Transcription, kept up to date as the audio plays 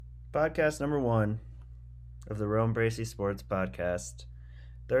Podcast number one of the Rome Bracy Sports Podcast,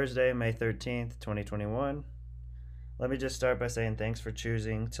 Thursday, May 13th, 2021. Let me just start by saying thanks for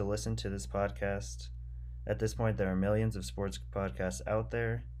choosing to listen to this podcast. At this point, there are millions of sports podcasts out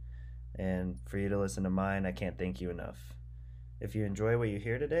there, and for you to listen to mine, I can't thank you enough. If you enjoy what you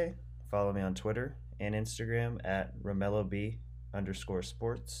hear today, follow me on Twitter and Instagram at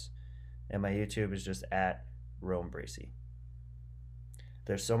RomeloB_sports, and my YouTube is just at Rome Bracy.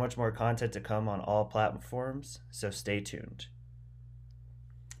 There's so much more content to come on all platforms, so stay tuned.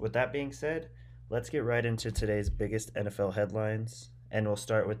 With that being said, let's get right into today's biggest NFL headlines, and we'll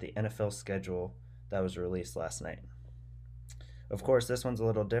start with the NFL schedule that was released last night. Of course, this one's a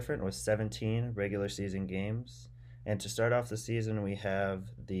little different with 17 regular season games, and to start off the season, we have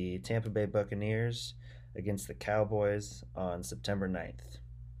the Tampa Bay Buccaneers against the Cowboys on September 9th.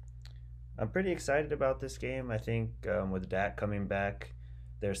 I'm pretty excited about this game. I think with Dak coming back,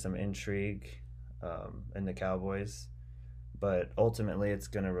 there's some intrigue in the Cowboys, but ultimately it's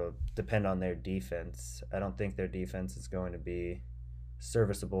going to depend on their defense. I don't think their defense is going to be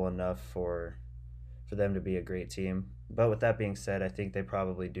serviceable enough for them to be a great team. But with that being said, I think they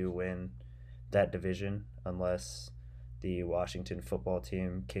probably do win that division unless the Washington football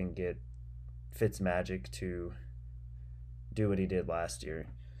team can get Fitzmagic to do what he did last year.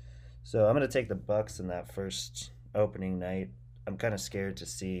 So I'm going to take the Bucs in that first opening night. I'm kind of scared to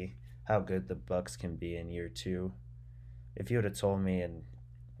see how good the Bucs can be in year two. If you would have told me in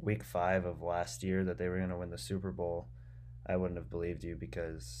week 5 of last year that they were going to win the Super Bowl, I wouldn't have believed you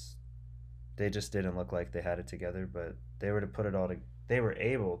because they just didn't look like they had it together. But they were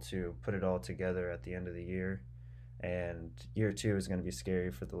able to put it all together at the end of the year, and year 2 is going to be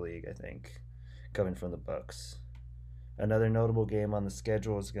scary for the league, I think, coming from the Bucs. Another notable game on the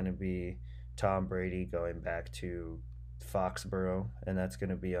schedule is going to be Tom Brady going back to Foxborough, and that's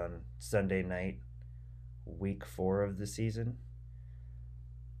going to be on Sunday night, week 4 of the season.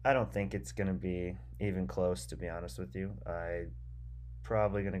 I don't think it's going to be even close, to be honest with you. I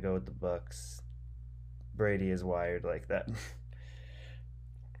probably going to go with the Bucs. Brady is wired like that.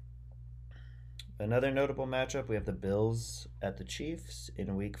 Another notable matchup, we have the Bills at the Chiefs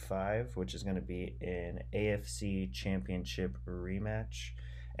in week 5, which is going to be an AFC Championship rematch,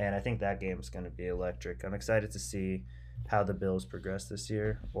 and I think that game is going to be electric. I'm excited to see how the Bills progress this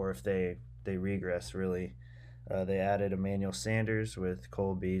year, or if they regress, really. They added Emmanuel Sanders with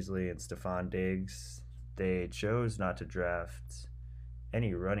Cole Beasley and Stephon Diggs. They chose not to draft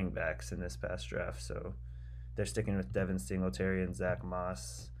any running backs in this past draft, so they're sticking with Devin Singletary and Zach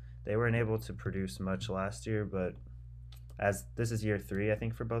Moss. They weren't able to produce much last year, but as this is year 3, I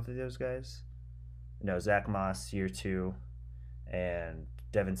think, for both of those guys. No, Zach Moss year 2, and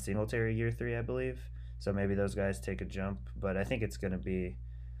Devin Singletary year 3, I believe. So maybe those guys take a jump, but I think it's going to be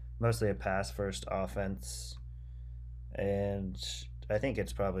mostly a pass-first offense, and I think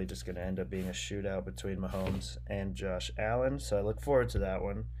it's probably just going to end up being a shootout between Mahomes and Josh Allen, so I look forward to that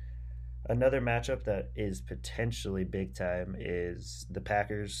one. Another matchup that is potentially big time is the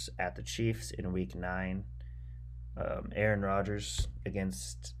Packers at the Chiefs in week 9. Aaron Rodgers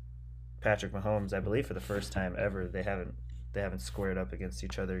against Patrick Mahomes, I believe for the first time ever. They haven't squared up against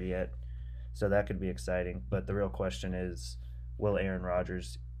each other yet. So that could be exciting. But the real question is, will Aaron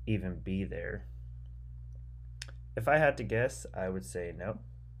Rodgers even be there? If I had to guess, I would say no.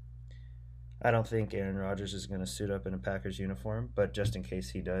 I don't think Aaron Rodgers is going to suit up in a Packers uniform, but just in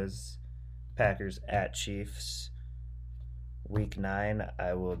case he does, Packers at Chiefs, week 9,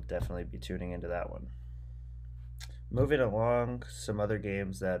 I will definitely be tuning into that one. Moving along, some other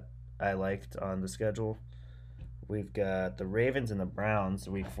games that I liked on the schedule. We've got the Ravens and the Browns,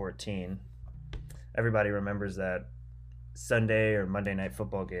 week 14. Everybody remembers that Sunday or Monday night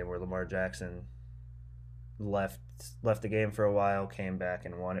football game where Lamar Jackson left the game for a while, came back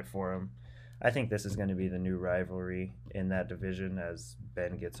and won it for him. I think this is going to be the new rivalry in that division as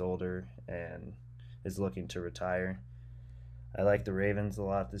Ben gets older and is looking to retire. I like the Ravens a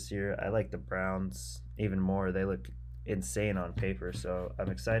lot this year. I like the Browns even more. They look insane on paper, so I'm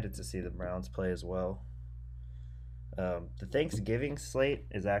excited to see the Browns play as well. The Thanksgiving slate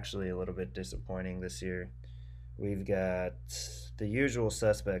is actually a little bit disappointing this year. We've got the usual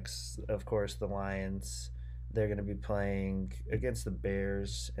suspects, of course, the Lions. They're going to be playing against the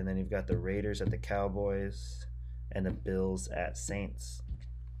Bears, and then you've got the Raiders at the Cowboys and the Bills at Saints.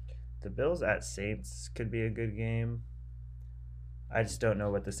 The Bills at Saints could be a good game. I just don't know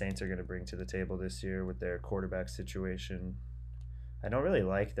what the Saints are going to bring to the table this year with their quarterback situation. I don't really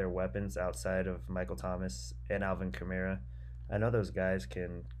like their weapons outside of Michael Thomas and Alvin Kamara. I know those guys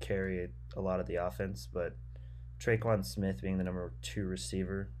can carry a lot of the offense, but Traquan Smith being the number 2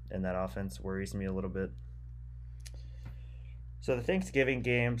 receiver in that offense worries me a little bit. So the Thanksgiving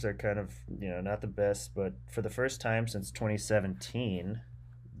games are kind of, not the best, but for the first time since 2017,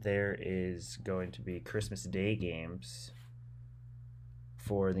 there is going to be Christmas Day games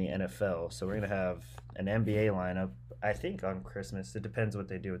for the NFL. So we're going to have an NBA lineup, I think, on Christmas. It depends what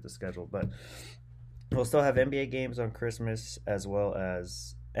they do with the schedule, but we'll still have NBA games on Christmas as well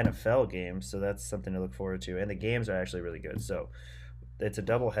as NFL games. So that's something to look forward to. And the games are actually really good. So it's a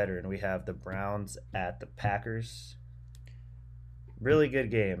doubleheader, and we have the Browns at the Packers. Really good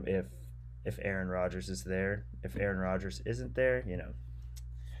game if Aaron Rodgers is there. If Aaron Rodgers isn't there,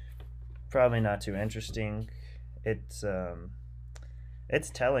 probably not too interesting. It's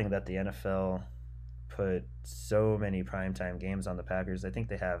telling that the NFL put so many primetime games on the Packers. I think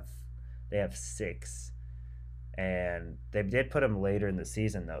they have 6, and they did put them later in the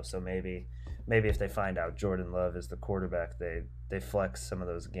season though. So maybe if they find out Jordan Love is the quarterback, they flex some of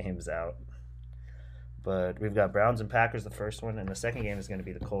those games out. But we've got Browns and Packers the first one, and the second game is going to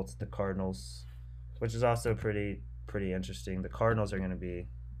be the Colts, the Cardinals, which is also pretty interesting. The Cardinals are going to be.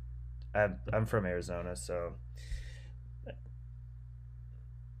 I'm from Arizona, so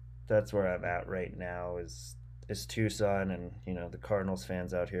that's where I'm at right now. Is Tucson, and the Cardinals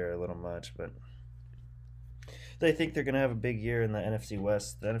fans out here are a little much, but they think they're going to have a big year in the NFC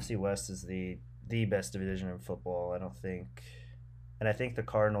West. The NFC West is the best division in football, I don't think, and I think the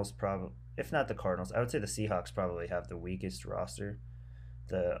Cardinals probably. If not the Cardinals, I would say the Seahawks probably have the weakest roster.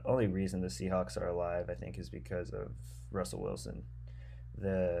 The only reason the Seahawks are alive, I think, is because of Russell Wilson.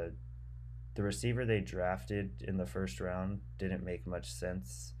 The receiver they drafted in the first round didn't make much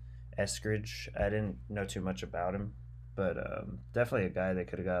sense. Eskridge, I didn't know too much about him, but definitely a guy they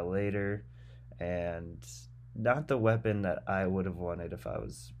could have got later, and not the weapon that I would have wanted if I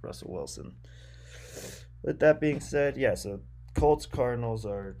was Russell Wilson. With that being said, so Colts Cardinals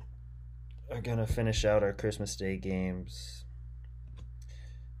are gonna finish out our Christmas Day games,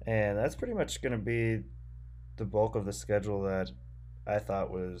 and that's pretty much gonna be the bulk of the schedule that I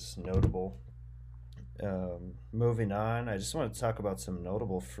thought was notable. Moving on, I just want to talk about some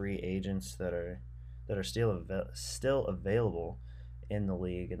notable free agents that are still available in the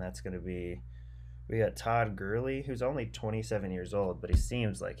league, and that's gonna be, we got Todd Gurley, who's only 27 years old, but he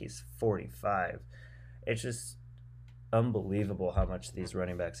seems like he's 45. It's just unbelievable how much these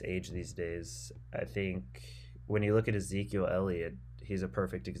running backs age these days. I think when you look at Ezekiel Elliott, he's a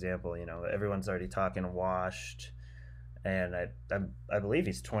perfect example. Everyone's already talking washed, and I believe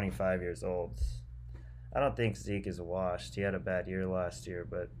he's 25 years old. I don't think Zeke is washed. He had a bad year last year,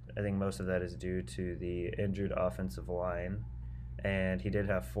 but I think most of that is due to the injured offensive line, and he did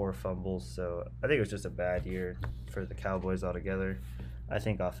have 4 fumbles, so I think it was just a bad year for the Cowboys altogether. I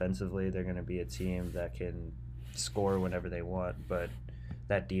think offensively they're going to be a team that can score whenever they want, but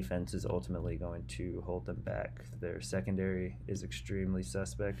that defense is ultimately going to hold them back. Their secondary is extremely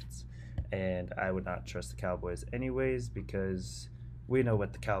suspect, and I would not trust the Cowboys anyways, because we know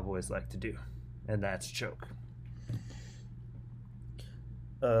what the Cowboys like to do, and that's choke.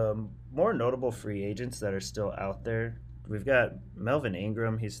 More notable free agents that are still out there, we've got Melvin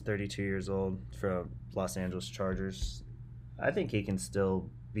Ingram. He's 32 years old, from Los Angeles Chargers. I think he can still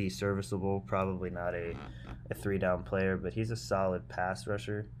be serviceable, probably not a 3-down player, but he's a solid pass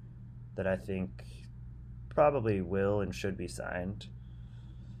rusher that I think probably will and should be signed.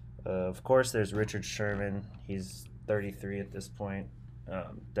 Of course, there's Richard Sherman. He's 33 at this point.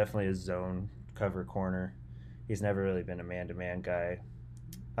 Definitely a zone cover corner. He's never really been a man-to-man guy.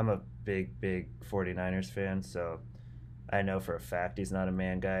 I'm a big 49ers fan, so I know for a fact he's not a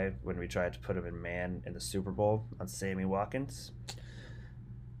man guy when we tried to put him in man in the Super Bowl on Sammy Watkins.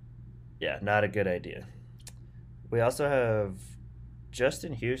 Yeah, not a good idea. We also have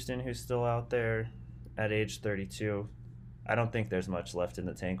Justin Houston, who's still out there at age 32. I don't think there's much left in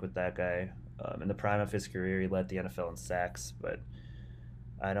the tank with that guy. In the prime of his career, he led the NFL in sacks, but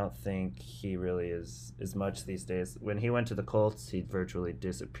I don't think he really is much these days. When he went to the Colts, he virtually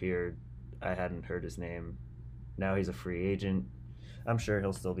disappeared. I hadn't heard his name. Now he's a free agent. I'm sure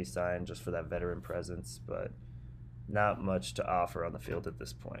he'll still be signed just for that veteran presence, but not much to offer on the field at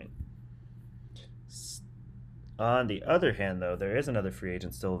this point. On the other hand, though, there is another free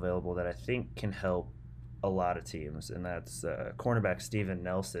agent still available that I think can help a lot of teams, and that's cornerback Steven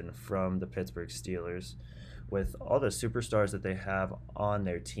Nelson from the Pittsburgh Steelers. With all the superstars that they have on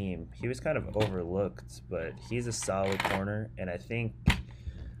their team, he was kind of overlooked, but he's a solid corner, and I think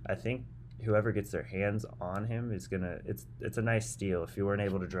whoever gets their hands on him is gonna. It's a nice steal. If you weren't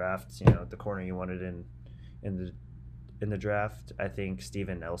able to draft, the corner you wanted in the draft, I think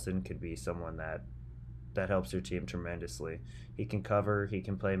Steven Nelson could be someone that that helps your team tremendously. He can cover, he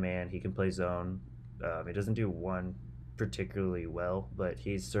can play man, he can play zone. He doesn't do one particularly well, but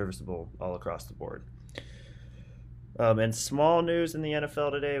he's serviceable all across the board. And small news in the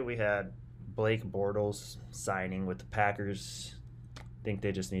NFL today, we had Blake Bortles signing with the Packers. I think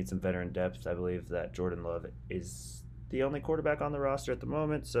they just need some veteran depth. I believe that Jordan Love is the only quarterback on the roster at the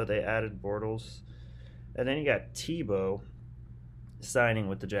moment, so they added Bortles. And then you got Tebow signing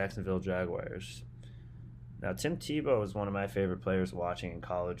with the Jacksonville Jaguars. Now, Tim Tebow is one of my favorite players watching in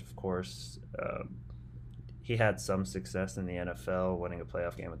college, of course. He had some success in the NFL, winning a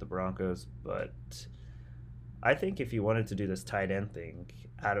playoff game with the Broncos, but I think if he wanted to do this tight end thing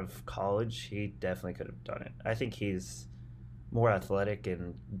out of college, he definitely could have done it. I think he's more athletic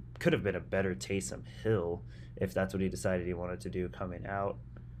and could have been a better Taysom Hill if that's what he decided he wanted to do coming out.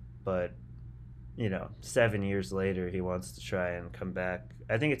 But, 7 years later, he wants to try and come back.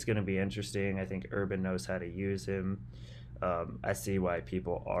 I think it's going to be interesting. I think Urban knows how to use him. I see why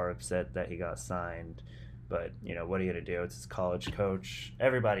people are upset that he got signed. But, what are you going to do? It's his college coach.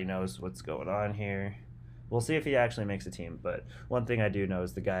 Everybody knows what's going on here. We'll see if he actually makes a team. But one thing I do know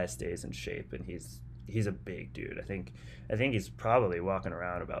is the guy stays in shape, and he's a big dude. I think he's probably walking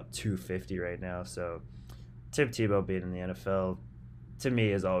around about 250 right now. So Tim Tebow being in the NFL, to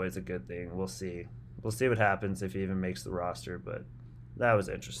me, is always a good thing. We'll see. We'll see what happens if he even makes the roster, but that was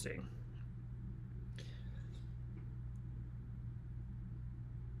interesting.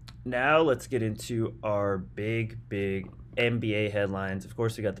 Now let's get into our big NBA headlines. Of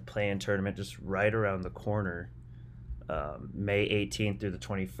course, we got the play-in tournament just right around the corner, May 18th through the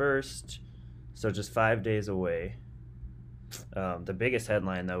 21st, so just 5 days away. The biggest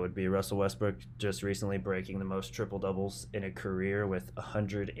headline, though, would be Russell Westbrook just recently breaking the most triple-doubles in a career with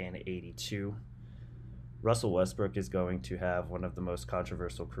 182. Russell Westbrook is going to have one of the most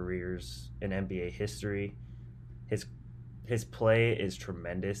controversial careers in NBA history. His play is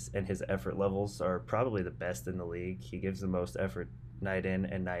tremendous, and his effort levels are probably the best in the league. He gives the most effort night in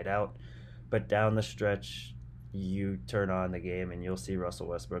and night out. But down the stretch, you turn on the game, and you'll see Russell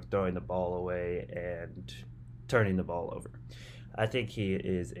Westbrook throwing the ball away and turning the ball over. I think he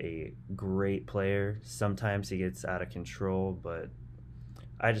is a great player. Sometimes he gets out of control, but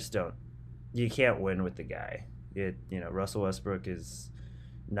I just don't. You can't win with the guy. Russell Westbrook is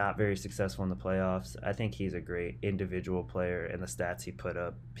not very successful in the playoffs. I think he's a great individual player, and the stats he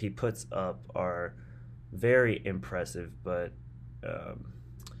puts up are very impressive. But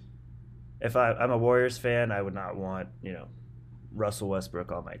if I'm a Warriors fan, I would not want Russell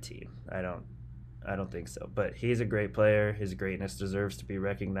Westbrook on my team. I don't think so. But he's a great player. His greatness deserves to be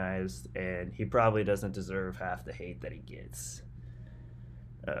recognized, and he probably doesn't deserve half the hate that he gets.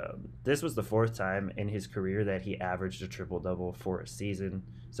 This was the fourth time in his career that he averaged a triple-double for a season.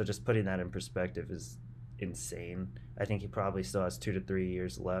 So just putting that in perspective is insane. I think he probably still has 2 to 3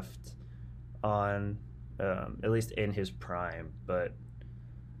 years left on, at least in his prime. But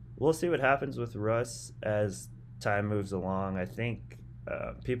we'll see what happens with Russ as time moves along. I think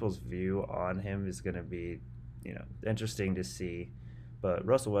people's view on him is going to be, interesting to see. But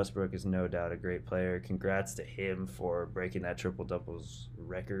Russell Westbrook is no doubt a great player. Congrats to him for breaking that triple-doubles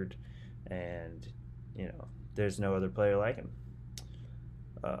record. And, there's no other player like him.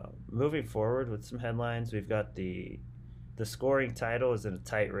 Moving forward with some headlines, we've got the scoring title is in a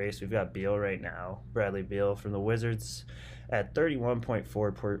tight race. We've got Beal right now, Bradley Beal from the Wizards at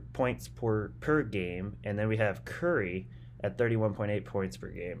 31.4 points per game. And then we have Curry at 31.8 points per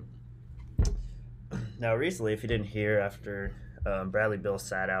game. Now, recently, if you didn't hear, after Bradley Beal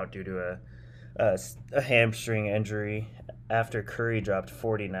sat out due to a hamstring injury, after Curry dropped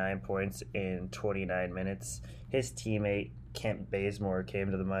 49 points in 29 minutes, his teammate Kent Bazemore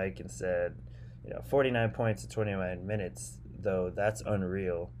came to the mic and said, 49 points in 29 minutes, though that's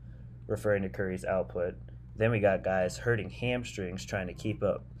unreal, referring to Curry's output. Then we got guys hurting hamstrings trying to keep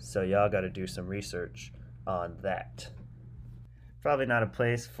up, so y'all got to do some research on that. Probably not a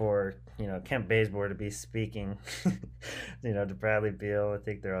place for Kent Bazemore to be speaking to Bradley Beal. I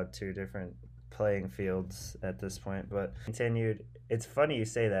think they're on two different playing fields at this point. But continued, it's funny you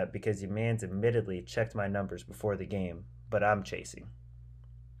say that because your man's admittedly checked my numbers before the game, but I'm chasing.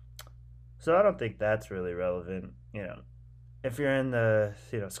 So I don't think that's really relevant. If you're in the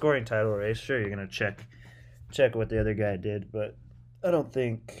scoring title race, sure, you're gonna check what the other guy did, but I don't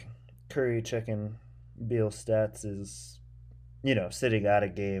think Curry checking Beal's stats is sitting out a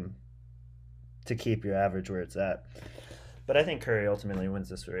game to keep your average where it's at. But I think Curry ultimately wins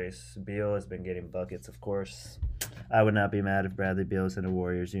this race. Beal has been getting buckets, of course. I would not be mad if Bradley Beal is in a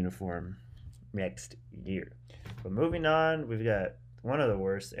Warriors uniform next year. But moving on, we've got one of the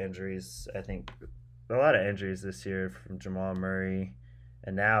worst injuries, I think, a lot of injuries this year from Jamal Murray,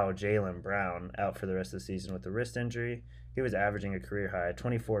 and now Jaylen Brown out for the rest of the season with the wrist injury. He was averaging a career high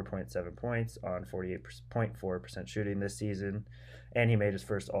 24.7 points on 48.4% shooting this season, and he made his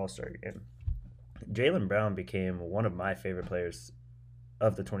first All Star game. Jaylen Brown became one of my favorite players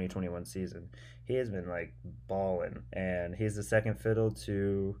of the 2021 season. He has been like balling, and he's the second fiddle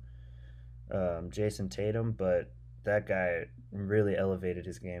to Jason Tatum, but that guy really elevated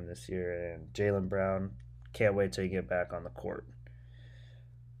his game this year. And Jaylen Brown, can't wait till you get back on the court.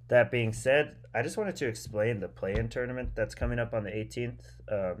 That being said, I just wanted to explain the play-in tournament that's coming up on the 18th.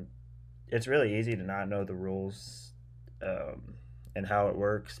 It's really easy to not know the rules and how it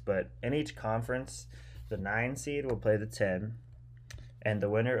works, but in each conference, the 9 seed will play the 10, and the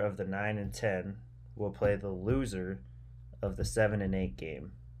winner of the 9 and 10 will play the loser of the 7 and 8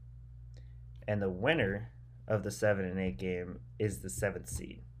 game. And the winner of the 7 and 8 game is the 7th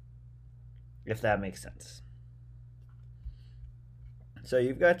seed, if that makes sense. So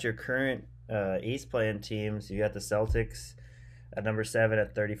you've got your current East playing teams. You got the Celtics at number 7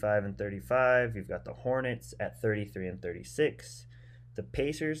 at 35 and 35. You've got the Hornets at 33 and 36. The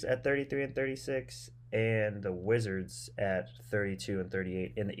Pacers at 33 and 36. And the Wizards at 32 and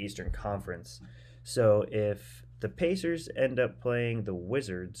 38 in the Eastern Conference. So if the Pacers end up playing the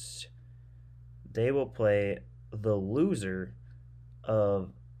Wizards, they will play the loser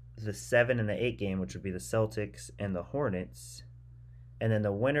of the 7 and the 8 game, which would be the Celtics and the Hornets. And then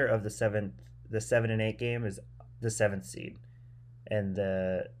the winner of the 7 and 8 game is the 7th seed. And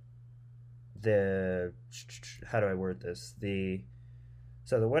the how do I word this?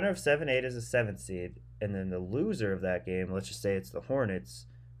 So the winner of 7-8 is the 7th seed, and then the loser of that game, let's just say it's the Hornets,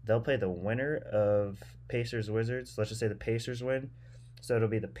 they'll play the winner of Pacers Wizards. Let's just say the Pacers win. So it'll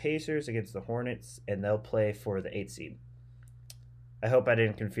be the Pacers against the Hornets, and they'll play for the 8th seed. I hope I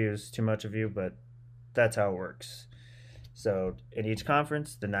didn't confuse too much of you, but that's how it works. So in each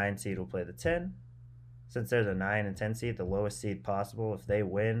conference, the 9 seed will play the 10. Since they're the 9 and 10 seed, the lowest seed possible, if they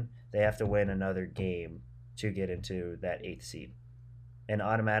win, they have to win another game to get into that 8th seed. And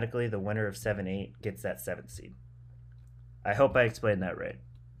automatically, the winner of 7-8 gets that 7th seed. I hope I explained that right.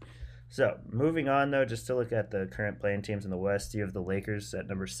 So moving on, though, just to look at the current playing teams in the West, you have the Lakers at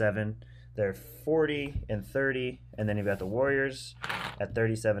number 7. They're 40 and 30. And then you've got the Warriors at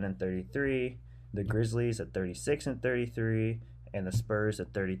 37 and 33. The Grizzlies at 36 and 33, and the Spurs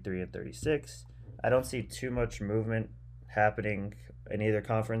at 33 and 36. I don't see too much movement happening in either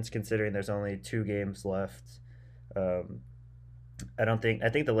conference, considering there's only 2 games left. I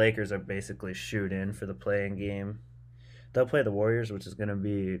think the Lakers are basically shoot in for the play-in game. They'll play the Warriors, which is going to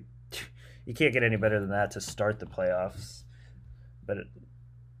be, you can't get any better than that to start the playoffs. But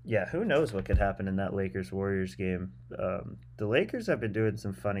yeah, who knows what could happen in that Lakers-Warriors game. The Lakers have been doing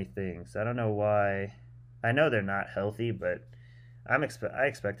some funny things. I don't know why. I know they're not healthy, but I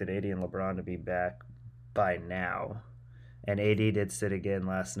expected AD and LeBron to be back by now. And AD did sit again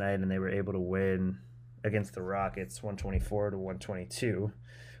last night, and they were able to win against the Rockets 124 to 122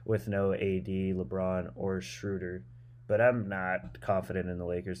 with no AD, LeBron, or Schroeder. But I'm not confident in the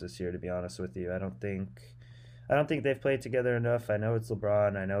Lakers this year, to be honest with you. I don't think they've played together enough. I know it's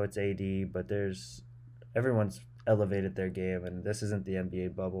LeBron, I know it's AD, but everyone's elevated their game, and this isn't the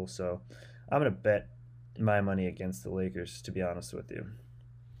NBA bubble, so I'm going to bet my money against the Lakers, to be honest with you.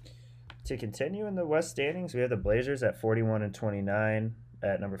 To continue in the West standings, we have the Blazers at 41 and 29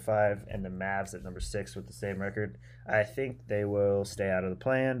 at number 5, and the Mavs at number 6 with the same record. I think they will stay out of the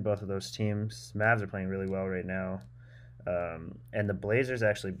play-in, both of those teams. Mavs are playing really well right now. And the Blazers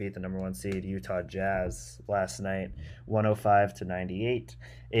actually beat the number 1 seed Utah Jazz last night, 105 to 98.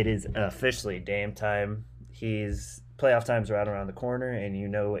 It is officially Dame time. Playoff time's right around the corner, and you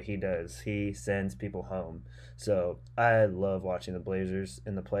know what he does. He sends people home. So I love watching the Blazers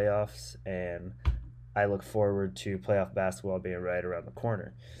in the playoffs, and I look forward to playoff basketball being right around the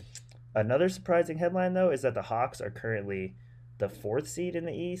corner. Another surprising headline, though, is that the Hawks are currently the 4th seed in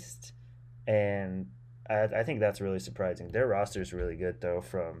the East, and I think that's really surprising. Their roster is really good, though,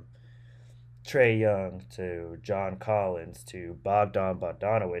 from Trae Young to John Collins to Bogdan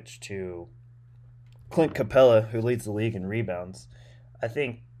Bogdanovic to Clint Capella, who leads the league in rebounds. I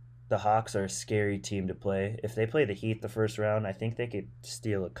think the Hawks are a scary team to play. If they play the Heat the first round, I think they could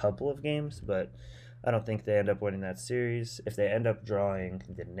steal a couple of games, but I don't think they end up winning that series. If they end up drawing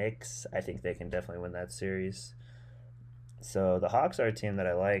the Knicks, I think they can definitely win that series. So the Hawks are a team that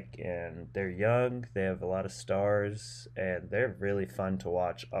I like, and they're young, they have a lot of stars, and they're really fun to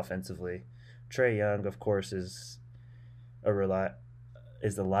watch offensively. Trae Young, of course, is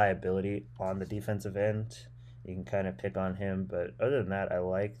a liability on the defensive end, You can kind of pick on him, but other than that, I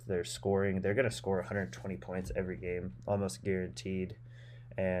like their scoring. They're going to score 120 points every game, almost guaranteed,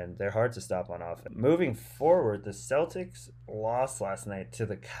 and they're hard to stop on offense. Moving forward, the Celtics lost last night to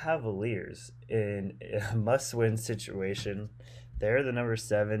the Cavaliers in a must-win situation. They're the number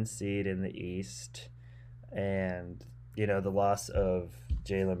 7 seed in the East, and the loss of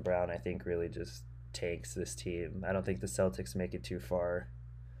Jaylen Brown, I think, really just tanks this team. I don't think the Celtics make it too far,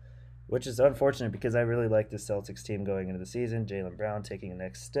 which is unfortunate because I really like the Celtics team going into the season. Jaylen Brown taking a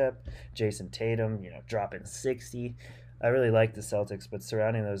next step, Jason Tatum, dropping 60. I really like the Celtics, but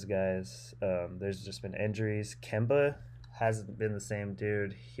surrounding those guys, there's just been injuries. Kemba hasn't been the same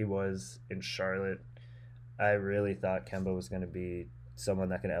dude he was in Charlotte. I really thought Kemba was going to be someone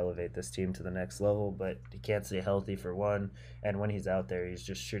that can elevate this team to the next level, but he can't stay healthy for one, and when he's out there, he's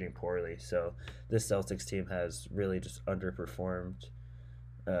just shooting poorly. So this Celtics team has really just underperformed.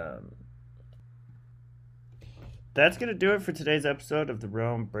 Um, that's going to do it for today's episode of the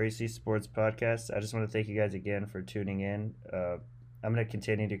Rome Bracy Sports Podcast. I just want to thank you guys again for tuning in. I'm going to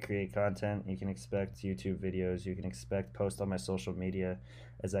continue to create content. You can expect YouTube videos. You can expect posts on my social media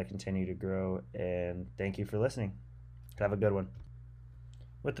as I continue to grow. And thank you for listening. Have a good one.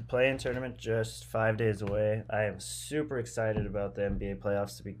 With the play-in tournament just 5 days away, I am super excited about the NBA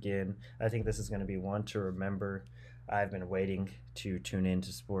playoffs to begin. I think this is going to be one to remember. I've been waiting to tune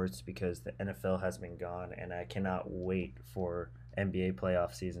into sports because the NFL has been gone, and I cannot wait for NBA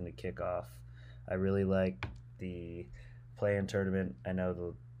playoff season to kick off. I really like the play-in tournament. I know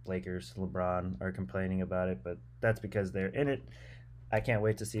the Lakers, LeBron, are complaining about it, but that's because they're in it. I can't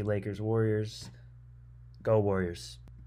wait to see Lakers Warriors. Go Warriors.